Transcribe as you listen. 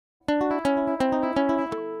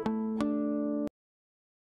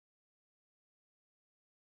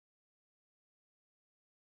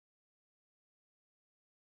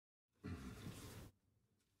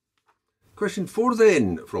Question 4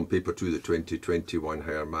 then, from paper 2, the 2021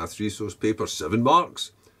 Higher Maths Resource Paper, 7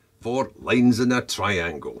 marks, for lines in a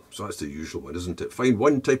triangle. So that's the usual one, isn't it? Find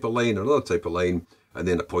one type of line, another type of line, and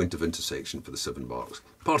then a point of intersection for the 7 marks.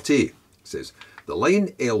 Part A says, the line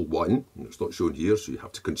L1, and it's not shown here, so you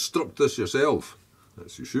have to construct this yourself,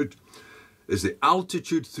 as you should, is the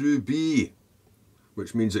altitude through B,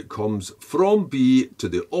 which means it comes from B to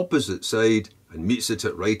the opposite side and meets it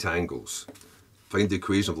at right angles. Find the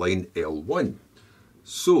equation of line L1.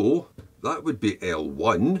 So that would be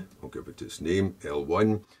L1, I'll give it its name,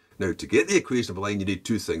 L1. Now to get the equation of a line you need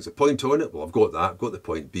 2 things, a point on it, well I've got that, I've got the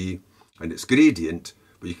point B, and its gradient,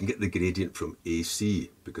 but you can get the gradient from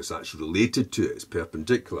AC because that's related to it, it's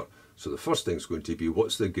perpendicular. So the first thing is going to be,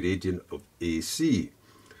 what's the gradient of AC?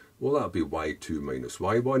 Well, that'll be y2 minus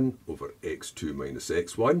y1 over x2 minus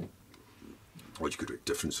x1. Or you could write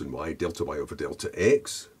difference in y, delta y over delta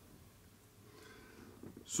x.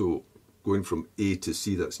 So going from A to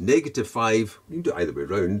C, that's -5. You can do it either way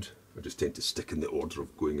round. I just tend to stick in the order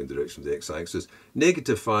of going in the direction of the x-axis.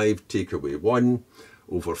 -5 take away 1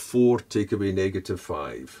 over 4 take away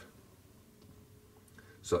 -5.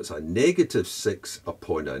 So it's a -6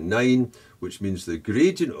 upon a 9, which means the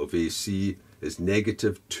gradient of AC is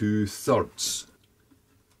 -2/3.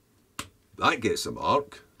 That gets a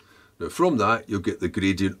mark. Now from that you'll get the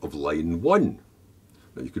gradient of line 1.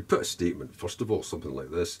 Now you could put a statement, first of all, something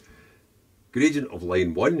like this. Gradient of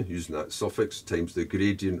line 1, using that suffix, times the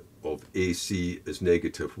gradient of AC is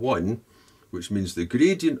 -1, which means the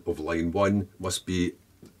gradient of line 1 must be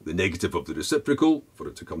the negative of the reciprocal for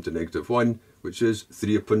it to come to -1, which is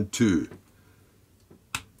 3/2.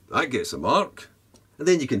 That gets a mark. And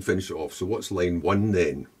then you can finish it off. So what's line 1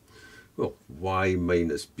 then? Well, y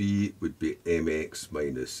minus b would be mx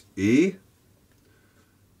minus a.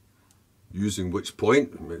 Using which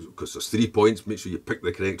point? Because there's 3 points, make sure you pick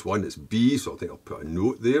the correct one. It's b, so I think I'll put a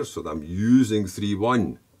note there. So that I'm using 3,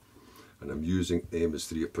 1. And I'm using m as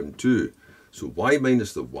 3/2. So y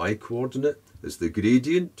minus the y coordinate is the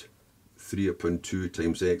gradient. 3/2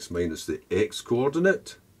 times x minus the x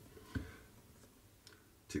coordinate.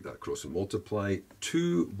 Take that across and multiply.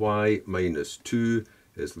 2y minus 2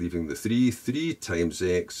 is leaving the 3. 3 times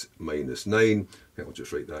x minus 9. Okay, I'll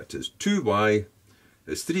just write that as 2y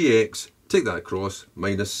is 3x. Take that across,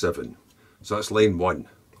 minus 7. So that's line 1.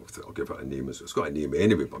 I'll give it a name. It's got a name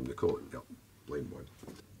anyway, but I'm going to call it line 1.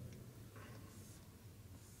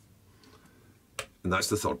 And that's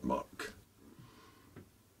the 3rd mark.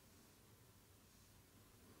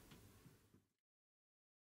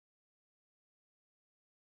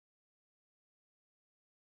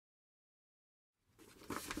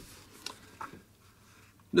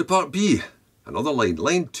 Now part B, another line.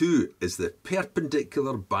 Line 2 is the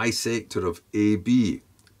perpendicular bisector of AB.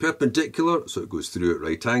 Perpendicular, so it goes through at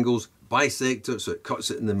right angles. Bisector, so it cuts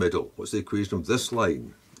it in the middle. What's the equation of this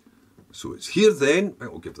line? So it's here then.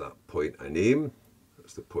 I'll give that point a name.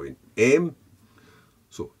 That's the point M.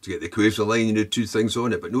 So to get the equation of the line, you need 2 things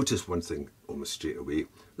on it. But notice one thing almost straight away.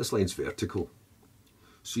 This line's vertical.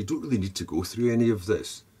 So you don't really need to go through any of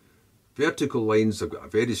this. Vertical lines have got a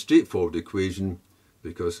very straightforward equation,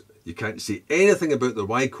 because you can't say anything about the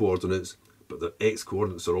y coordinates, but the x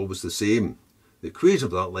coordinates are always the same. The equation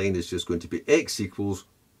of that line is just going to be x equals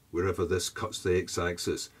wherever this cuts the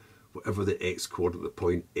x-axis, whatever the x coordinate of the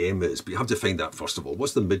point M is. But you have to find that first of all.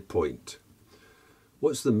 What's the midpoint?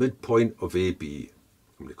 What's the midpoint of AB?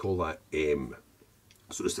 I'm going to call that M.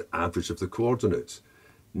 So it's the average of the coordinates.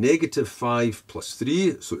 -5 plus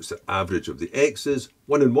 3, so it's the average of the x's.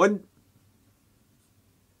 1 and 1.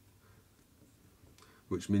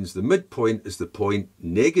 Which means the midpoint is the point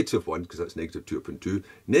 -1, because that's -2/2,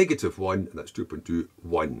 -1, and that's 2/2,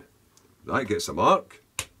 1. That gets a mark.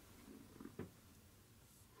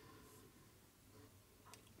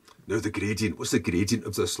 Now the gradient. What's the gradient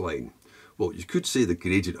of this line? Well, you could say the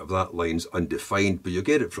gradient of that line's undefined, but you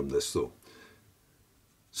get it from this though.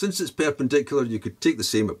 Since it's perpendicular, you could take the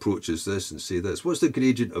same approach as this and say this. What's the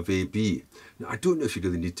gradient of AB? Now, I don't know if you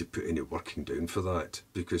really need to put any working down for that,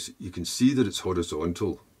 because you can see that it's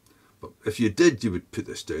horizontal. But if you did, you would put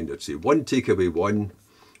this down. You'd say 1 take away 1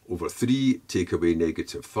 over 3 take away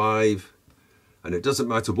 -5. And it doesn't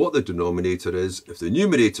matter what the denominator is. If the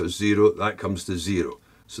numerator is 0, that comes to 0.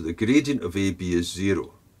 So the gradient of AB is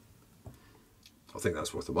 0. I think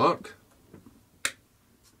that's worth a mark.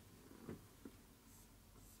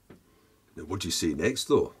 Now what do you say next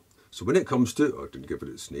though? So when it comes to, I didn't give it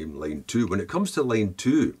its name, line 2. When it comes to line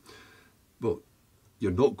 2, well,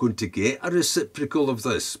 you're not going to get a reciprocal of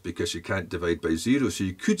this because you can't divide by 0. So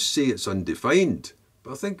you could say it's undefined.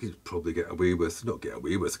 But I think you'd probably get away with, not get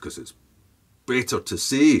away with, because it's better to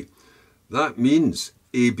say That means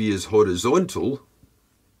AB is horizontal,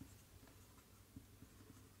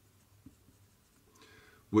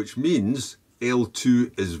 which means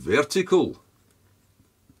L2 is vertical.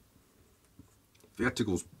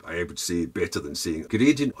 Vertical's, I would say, better than saying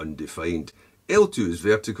gradient undefined. L2 is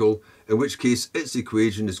vertical, in which case its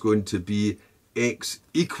equation is going to be x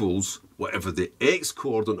equals whatever the x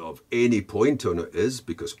coordinate of any point on it is,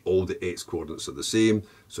 because all the x coordinates are the same,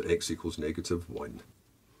 so x equals -1.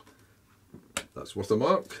 That's worth a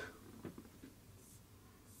mark.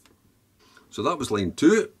 So that was line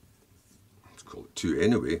 2. Let's call it 2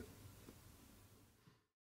 anyway.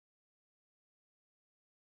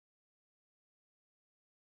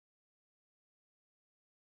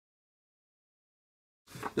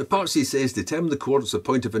 Now part C says determine the coordinates of the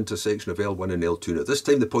point of intersection of L1 and L2. Now this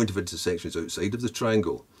time the point of intersection is outside of the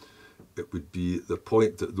triangle. It would be the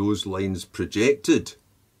point that those lines projected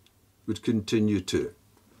would continue to.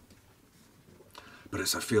 But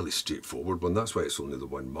it's a fairly straightforward one, that's why it's only the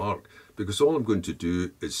 1 mark, because all I'm going to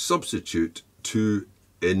do is substitute 2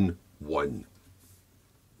 in 1.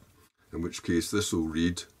 In which case this will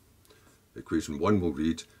read, equation 1 will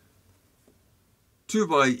read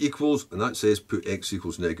 2y equals, and that says put x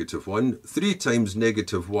equals -1, 3 times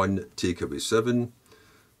 -1 take away 7,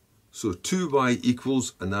 so 2y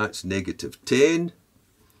equals, and that's -10,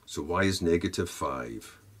 so y is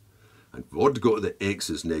 -5. And we've already got that x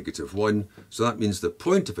is -1, so that means the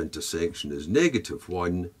point of intersection is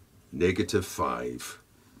 -1, -5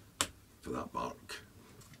 for that mark.